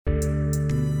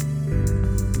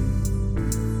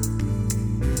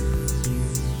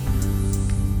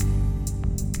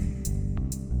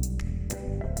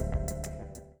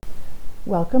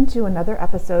Welcome to another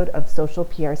episode of Social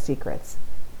PR Secrets.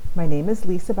 My name is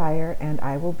Lisa Beyer and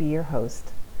I will be your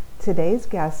host. Today's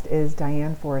guest is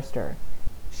Diane Forrester.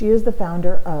 She is the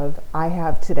founder of I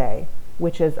Have Today,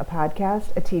 which is a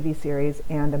podcast, a TV series,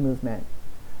 and a movement.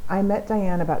 I met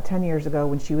Diane about 10 years ago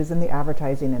when she was in the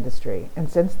advertising industry, and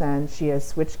since then she has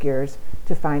switched gears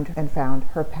to find and found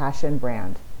her passion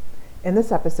brand. In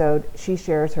this episode, she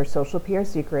shares her social PR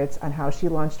secrets on how she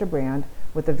launched a brand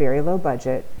with a very low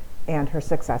budget and her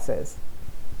successes.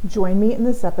 Join me in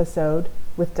this episode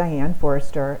with Diane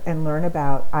Forrester and learn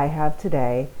about I Have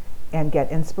Today and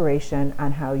get inspiration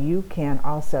on how you can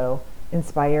also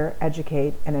inspire,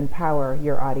 educate, and empower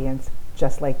your audience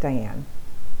just like Diane.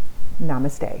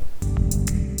 Namaste.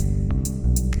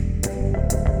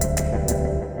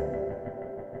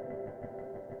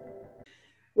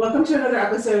 Welcome to another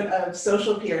episode of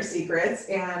Social PR Secrets,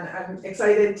 and I'm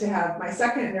excited to have my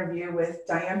second interview with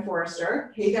Diane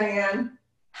Forrester. Hey, Diane.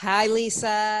 Hi,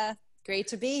 Lisa. Great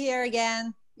to be here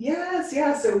again. Yes.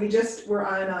 So we just were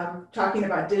on talking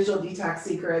about digital detox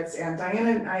secrets, and Diane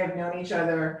and I have known each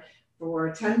other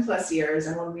for 10 plus years.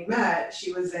 And when we met,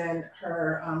 she was in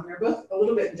her, we were both a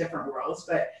little bit in different worlds,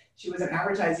 but she was an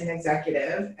advertising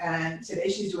executive. And today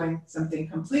she's doing something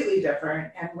completely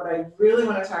different. And what I really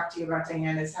want to talk to you about,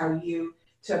 Diane, is how you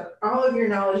took all of your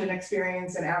knowledge and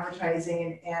experience in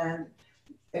advertising and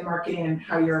in marketing and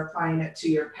how you're applying it to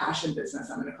your passion business.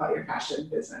 I'm going to call it your passion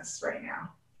business right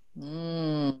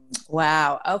now.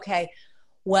 Wow. Okay.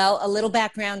 Well, a little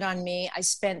background on me. I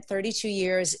spent 32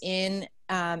 years in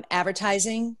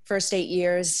advertising, first 8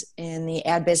 years in the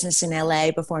ad business in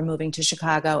LA before moving to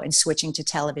Chicago and switching to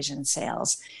television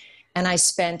sales. And I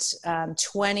spent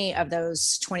 20 of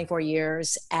those 24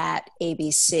 years at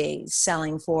ABC,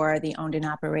 selling for the owned and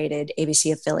operated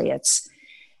ABC affiliates.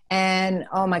 And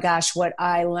oh my gosh, what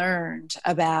I learned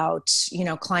about,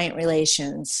 client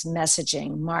relations,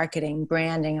 messaging, marketing,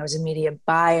 branding. I was a media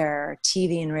buyer,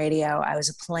 TV and radio. I was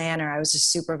a planner. I was a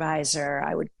supervisor.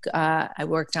 I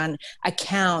worked on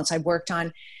accounts. I worked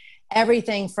on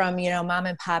everything from, mom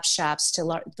and pop shops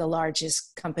to the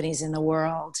largest companies in the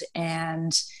world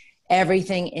and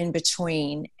everything in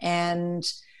between. And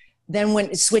then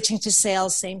when switching to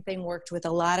sales, same thing, worked with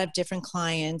a lot of different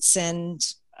clients and,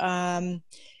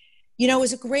 it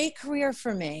was a great career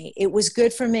for me. It was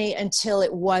good for me until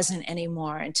it wasn't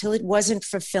anymore, until it wasn't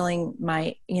fulfilling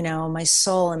my, my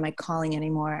soul and my calling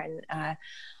anymore. And I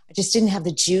just didn't have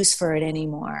the juice for it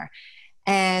anymore.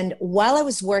 And while I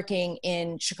was working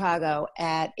in Chicago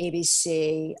at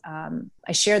ABC,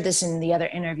 I shared this in the other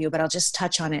interview, but I'll just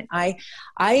touch on it.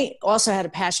 I also had a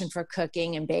passion for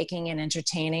cooking and baking and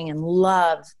entertaining and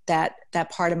loved that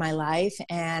part of my life.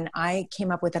 And I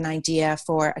came up with an idea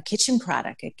for a kitchen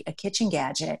product, a kitchen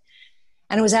gadget.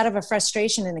 And it was out of a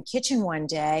frustration in the kitchen one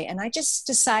day. And I just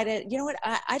decided, you know what,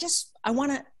 I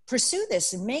want to pursue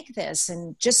this and make this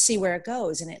and just see where it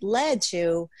goes. And it led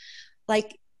to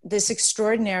this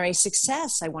extraordinary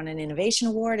success. I won an innovation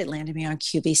award. It landed me on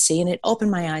QVC and it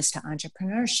opened my eyes to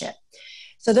entrepreneurship.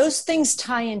 So those things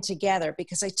tie in together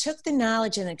because I took the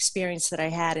knowledge and experience that I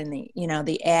had in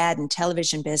the ad and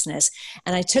television business.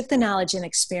 And I took the knowledge and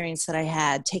experience that I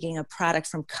had taking a product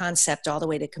from concept all the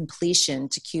way to completion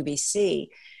to QVC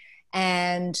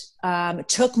and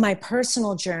took my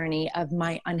personal journey of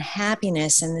my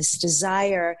unhappiness and this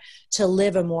desire to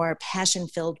live a more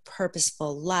passion-filled,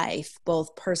 purposeful life,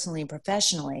 both personally and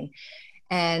professionally,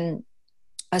 and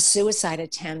a suicide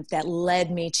attempt that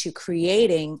led me to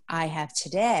creating I Have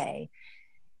Today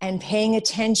and paying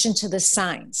attention to the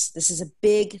signs. This is a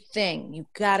big thing.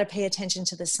 You've got to pay attention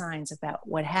to the signs about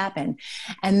what happened.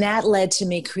 And that led to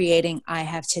me creating I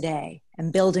Have Today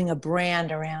and building a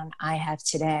brand around I Have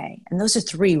Today. And those are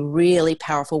three really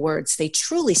powerful words. They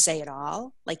truly say it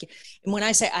all. And when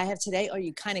I say I Have Today,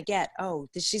 you kind of get,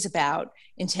 she's about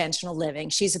intentional living.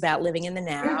 She's about living in the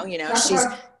now. She's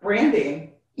about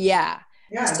branding. Yeah.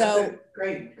 Yeah, so, that's a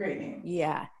great name.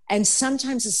 Yeah. And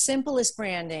sometimes the simplest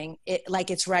branding,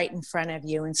 it's right in front of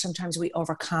you. And sometimes we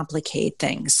overcomplicate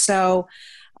things. So,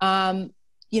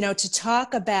 to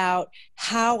talk about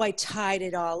how I tied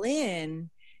it all in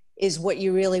is what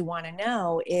you really want to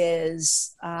know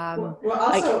is... I'm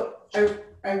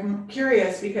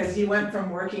curious because you went from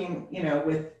working,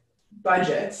 with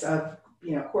budgets of,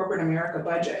 corporate America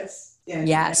budgets. And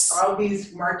yes. all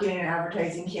these marketing and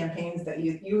advertising campaigns that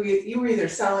you were either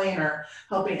selling or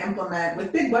helping implement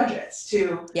with big budgets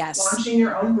to launching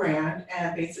your own brand.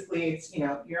 And basically it's,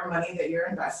 your money that you're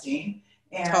investing.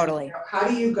 And totally. How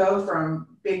do you go from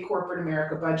big corporate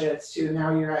America budgets to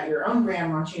now you're at your own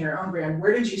brand, launching your own brand?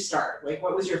 Where did you start?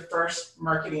 What was your first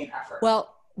marketing effort?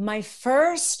 Well,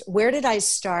 Where did I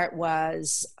start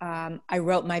was I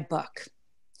wrote my book.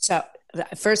 So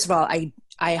first of all,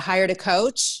 I hired a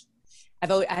coach.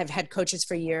 I've had coaches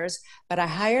for years, but I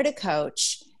hired a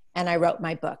coach and I wrote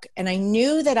my book. And I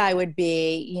knew that I would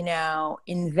be,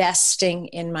 investing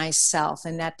in myself,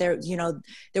 and that there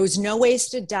was no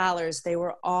wasted dollars. They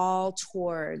were all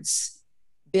towards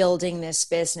building this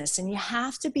business. And you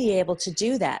have to be able to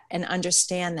do that and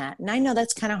understand that. And I know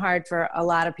that's kind of hard for a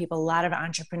lot of people, a lot of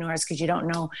entrepreneurs, because you don't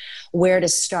know where to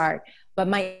start. But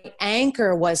my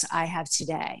anchor was I Have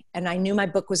Today. And I knew my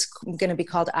book was going to be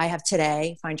called I Have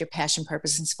Today, Find Your Passion,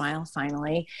 Purpose, and Smile,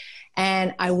 finally.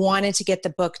 And I wanted to get the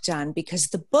book done because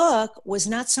the book was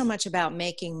not so much about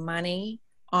making money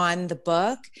on the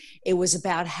book. It was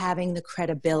about having the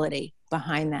credibility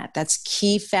behind that. That's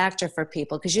key factor for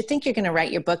people, because you think you're going to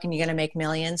write your book and you're going to make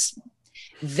millions.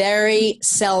 Very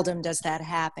seldom does that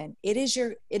happen. It is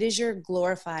your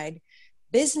glorified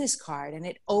business card, and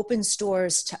it opens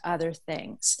doors to other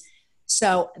things.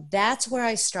 So that's where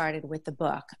I started with the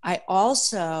book. I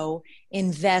also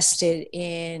invested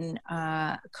in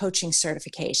coaching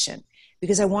certification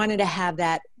because I wanted to have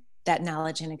that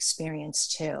knowledge and experience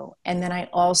too. And then I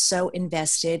also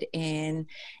invested in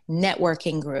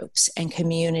networking groups and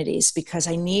communities because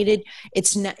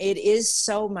it is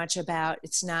so much about,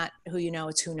 it's not who you know,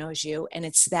 it's who knows you. And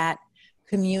it's that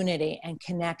community and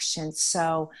connection.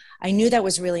 So I knew that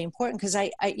was really important because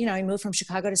I moved from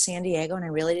Chicago to San Diego and I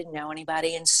really didn't know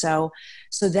anybody. And so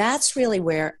that's really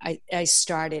where I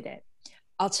started it.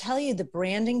 I'll tell you the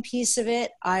branding piece of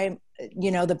it.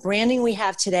 The branding we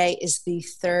have today is the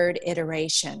third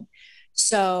iteration.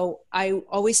 So I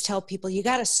always tell people you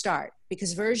got to start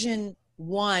because version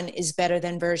 1 is better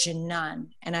than version none.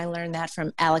 And I learned that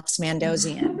from Alex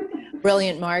Mandossian.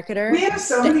 Brilliant marketer. We have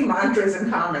so many mantras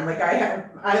in common. Like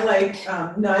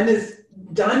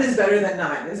done is better than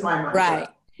none is my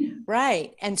mantra.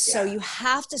 Right. And so you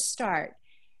have to start.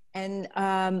 And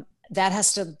that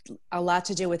has a lot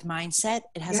to do with mindset.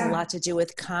 It has a lot to do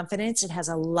with confidence. It has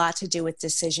a lot to do with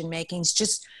decision makings.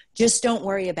 Just don't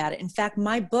worry about it. In fact,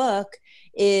 my book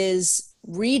is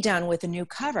redone with a new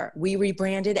cover. We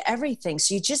rebranded everything.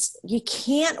 So you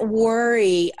can't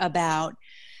worry about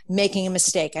making a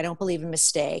mistake. I don't believe in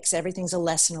mistakes. Everything's a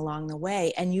lesson along the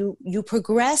way. And you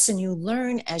progress and you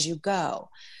learn as you go.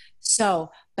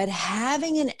 So, but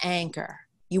having an anchor,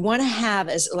 you want to have,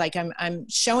 as like I'm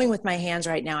showing with my hands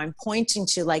right now, I'm pointing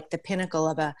to like the pinnacle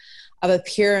of a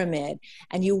pyramid,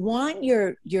 and you want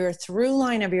your through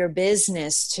line of your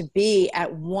business to be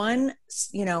at one,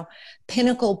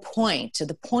 pinnacle point, to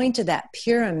the point of that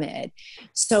pyramid.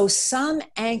 So some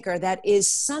anchor that is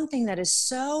something that is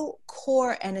so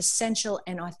core and essential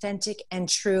and authentic and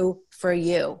true for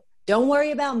you. Don't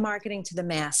worry about marketing to the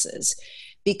masses,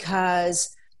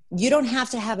 because you don't have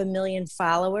to have 1 million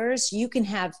followers. You can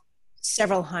have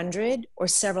several hundred or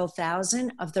several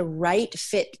thousand of the right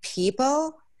fit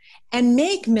people and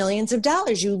make millions of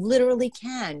dollars. You literally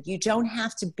can. You don't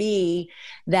have to be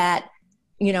that,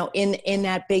 in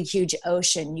that big, huge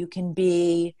ocean. You can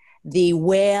be the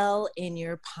whale in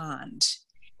your pond.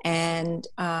 And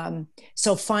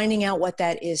so finding out what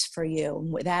that is for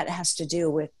you, that has to do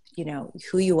with,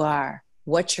 who you are,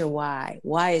 what's your why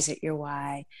is it your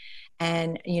why?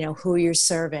 And, who you're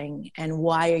serving and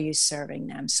why are you serving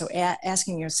them? So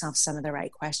asking yourself some of the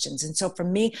right questions. And so for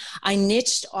me, I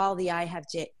niched all the I Have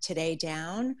Today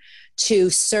down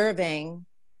to serving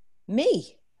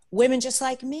me, women just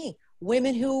like me,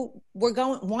 women who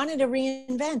wanted to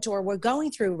reinvent or were going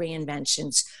through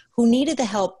reinventions, who needed the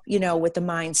help, with the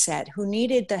mindset, who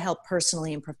needed the help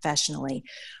personally and professionally,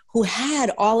 who had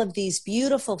all of these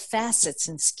beautiful facets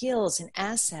and skills and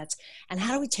assets. And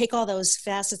how do we take all those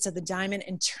facets of the diamond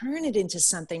and turn it into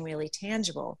something really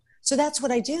tangible? So that's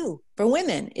what I do for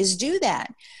women, is do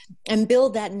that and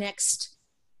build that next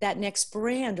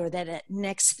brand or that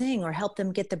next thing, or help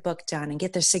them get the book done and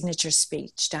get their signature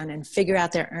speech done and figure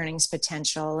out their earnings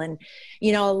potential. And,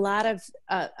 a lot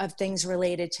of things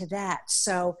related to that.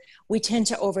 So we tend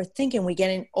to overthink and we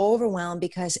get overwhelmed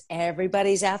because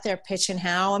everybody's out there pitching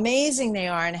how amazing they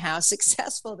are and how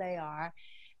successful they are.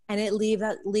 And it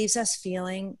leaves us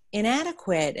feeling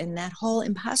inadequate and that whole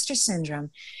imposter syndrome.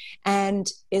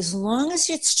 And as long as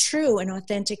it's true and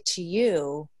authentic to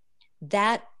you,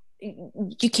 that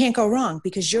you can't go wrong,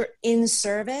 because you're in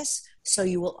service, so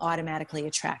you will automatically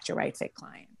attract your right fit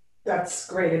client. That's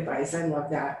great advice. I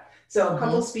love that. So a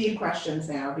couple speed questions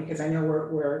now, because I know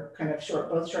we're kind of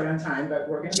both short on time, but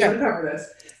we're going to be able to cover this.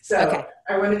 So okay.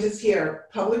 I want to just hear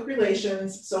public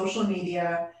relations, social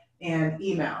media, and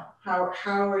email. How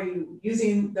are you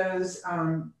using those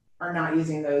are not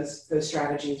using those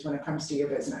strategies when it comes to your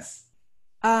business?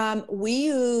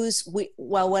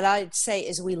 What I'd say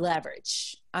is we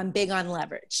leverage. I'm big on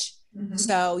leverage. Mm-hmm.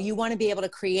 So you want to be able to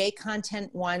create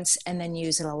content once and then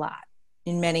use it a lot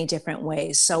in many different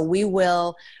ways. So we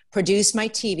will produce my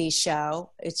TV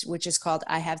show, which is called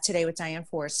I Have Today with Diane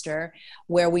Forrester,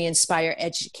 where we inspire,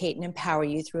 educate, and empower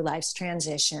you through life's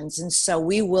transitions. And so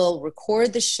we will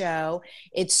record the show.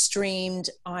 It's streamed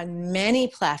on many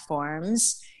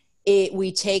platforms.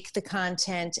 We take the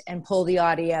content and pull the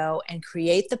audio and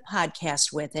create the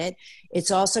podcast with it.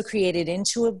 It's also created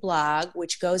into a blog,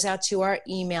 which goes out to our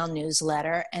email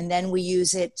newsletter. And then we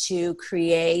use it to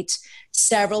create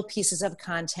several pieces of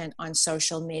content on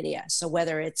social media. So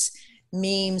whether it's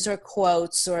memes or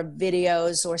quotes or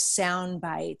videos or sound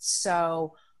bites.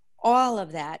 So all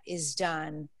of that is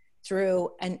done through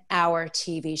an hour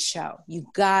TV show. You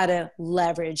gotta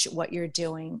leverage what you're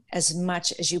doing as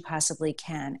much as you possibly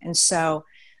can. And so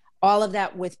all of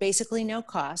that with basically no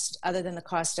cost, other than the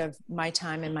cost of my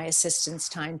time and my assistant's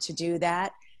time to do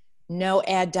that. No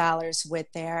ad dollars with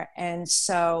there. And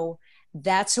so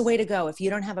that's a way to go. If you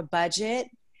don't have a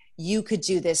budget, you could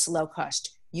do this low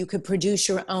cost. You could produce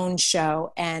your own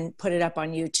show and put it up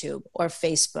on YouTube or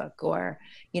Facebook or,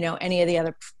 any of the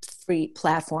other free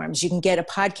platforms. You can get a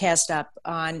podcast up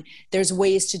on, there's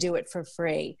ways to do it for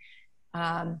free.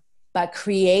 But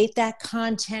create that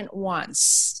content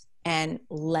once and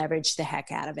leverage the heck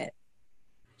out of it.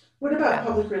 What about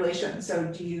public relations? So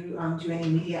do you do any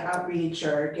media outreach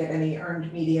or get any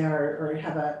earned media or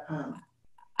have a...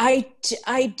 I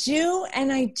do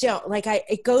and I don't.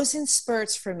 It goes in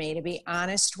spurts for me, to be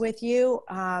honest with you.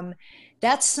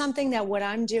 That's something that what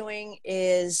I'm doing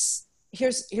is,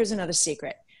 here's another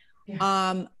secret.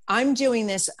 Yeah. I'm doing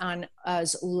this on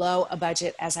as low a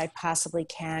budget as I possibly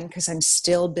can because I'm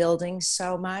still building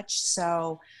so much.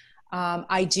 So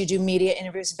I do media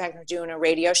interviews. In fact, I'm doing a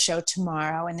radio show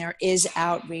tomorrow and there is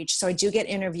outreach. So I do get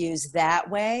interviews that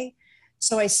way.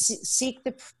 So I seek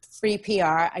the free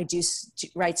PR. I do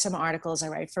write some articles. I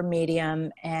write for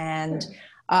Medium and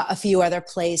a few other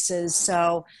places.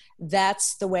 So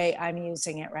that's the way I'm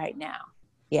using it right now.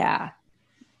 Yeah.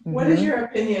 What is your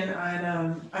opinion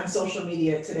on social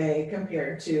media today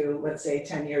compared to, let's say,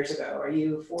 10 years ago? Are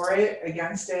you for it,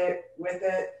 against it, with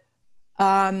it?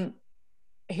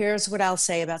 Here's what I'll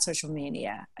say about social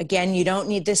media. Again, you don't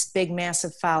need this big,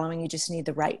 massive following. You just need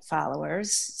the right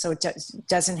followers. So it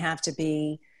doesn't have to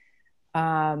be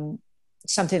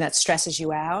something that stresses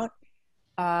you out.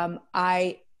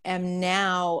 I am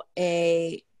now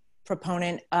a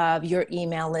proponent of your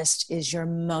email list is your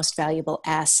most valuable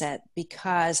asset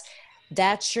because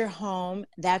that's your home,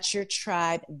 that's your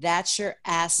tribe, that's your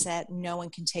asset. No one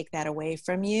can take that away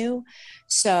from you.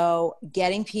 So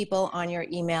getting people on your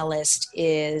email list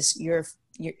is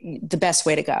the best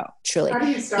way to go, truly. How do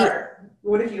you start?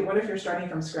 What if you're starting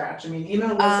from scratch? I mean, email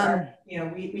lists are,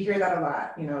 we hear that a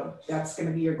lot, that's going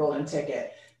to be your golden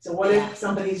ticket. So what if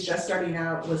somebody's just starting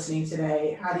out listening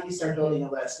today? How do you start building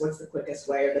a list? What's the quickest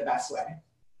way or the best way?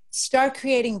 Start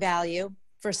creating value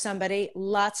for somebody,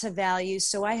 lots of value.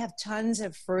 So I have tons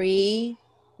of free,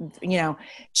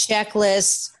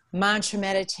 checklists, mantra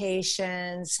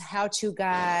meditations, how-to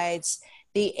guides,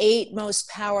 the 8 most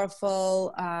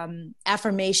powerful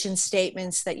affirmation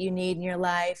statements that you need in your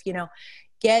life.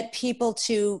 Get people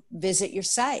to visit your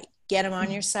site. Get them on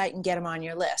your site and get them on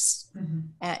your list. Mm-hmm.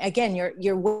 Again,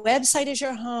 your website is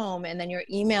your home, and then your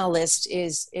email list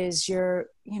is your,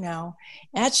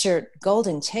 that's your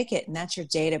golden ticket, and that's your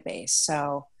database.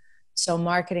 So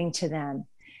marketing to them,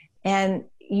 and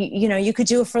you could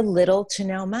do it for little to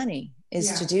no money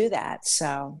to do that.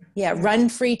 So run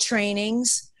free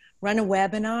trainings, run a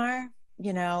webinar.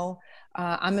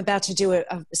 I'm about to do a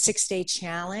 6-day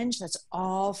challenge. That's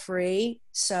all free.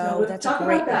 So that's a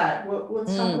great. Talk about that.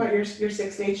 Let's talk about your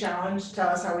 6-day challenge. Tell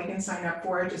us how we can sign up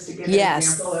for it, just to give an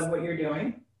example of what you're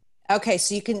doing. Okay,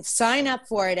 so you can sign up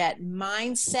for it at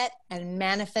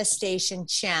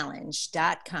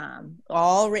mindsetandmanifestationchallenge.com,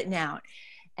 all written out.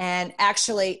 And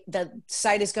actually, the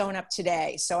site is going up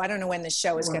today, so I don't know when the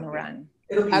show is going to run.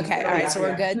 It'll be okay. All right, so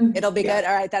we're good. It'll be good.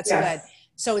 All right, that's good.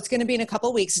 So it's going to be in a couple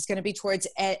of weeks. It's going to be towards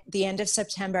the end of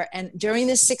September. And during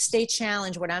this 6-day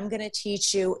challenge, what I'm going to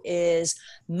teach you is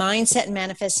mindset and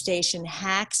manifestation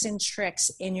hacks and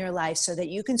tricks in your life so that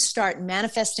you can start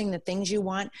manifesting the things you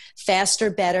want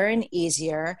faster, better, and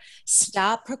easier.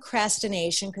 Stop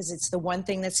procrastination because it's the one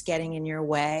thing that's getting in your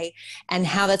way. And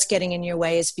how that's getting in your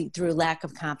way is through lack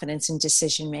of confidence and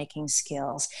decision-making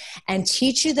skills. And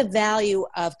teach you the value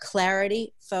of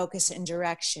clarity, focus, and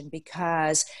direction,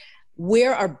 because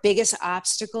Where our biggest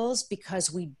obstacles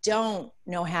because we don't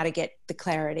know how to get the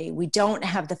clarity, we don't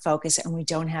have the focus, and we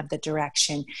don't have the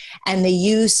direction and the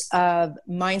use of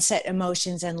mindset,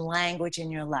 emotions, and language in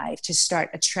your life to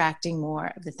start attracting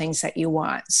more of the things that you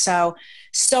want. So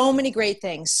many great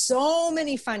things, so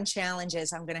many fun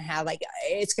challenges I'm going to have. Like,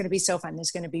 it's going to be so fun.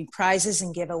 There's going to be prizes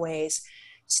and giveaways.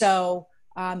 So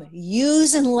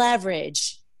use and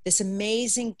leverage this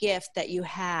amazing gift that you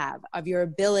have of your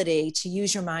ability to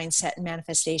use your mindset and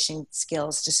manifestation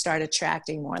skills to start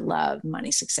attracting more love, money,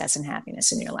 success, and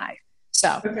happiness in your life.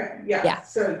 So, okay. Yeah.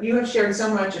 So you have shared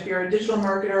so much. If you're a digital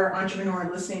marketer, entrepreneur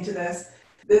listening to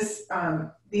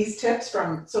these tips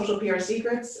from Social PR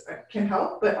Secrets can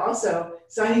help, but also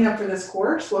signing up for this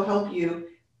course will help you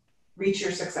reach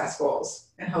your success goals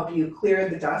and help you clear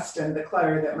the dust and the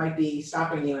clutter that might be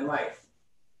stopping you in life.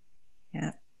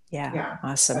 Yeah.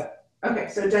 Awesome. Okay.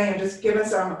 So Diane, just give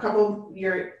us a couple,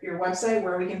 your website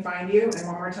where we can find you, and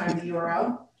one more time the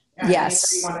URL. And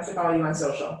yes. you want us to follow you on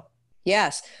social.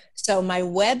 Yes. So my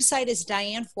website is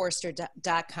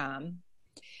dianeforster.com.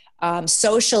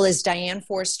 Social is Diane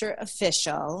Forster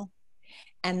Official.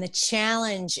 And the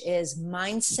challenge is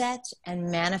mindset and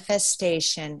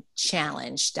manifestation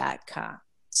challenge.com.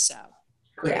 So,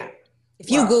 great. Yeah.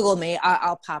 If you Google me,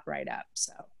 I'll pop right up.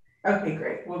 So. Okay,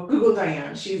 great. Well, Google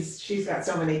Diane. She's got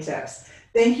so many tips.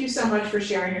 Thank you so much for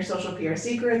sharing your social PR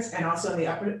secrets, and also in the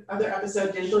other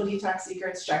episode, Digital Detox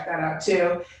Secrets. Check that out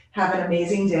too. Have an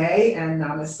amazing day, and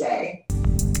namaste.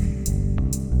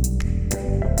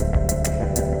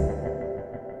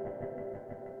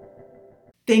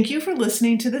 Thank you for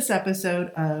listening to this episode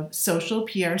of Social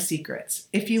PR Secrets.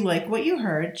 If you like what you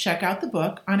heard, check out the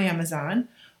book on Amazon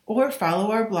or follow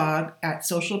our blog at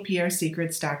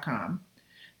socialprsecrets.com.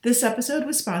 This episode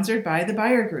was sponsored by The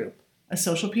Buyer Group, a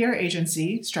social PR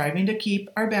agency striving to keep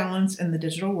our balance in the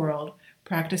digital world,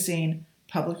 practicing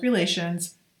public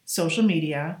relations, social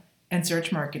media, and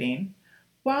search marketing,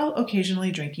 while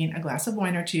occasionally drinking a glass of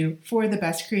wine or two for the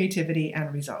best creativity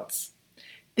and results.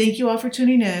 Thank you all for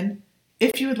tuning in.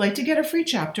 If you would like to get a free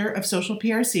chapter of Social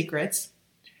PR Secrets,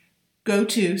 go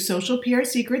to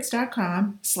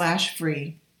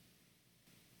socialprsecrets.com/free.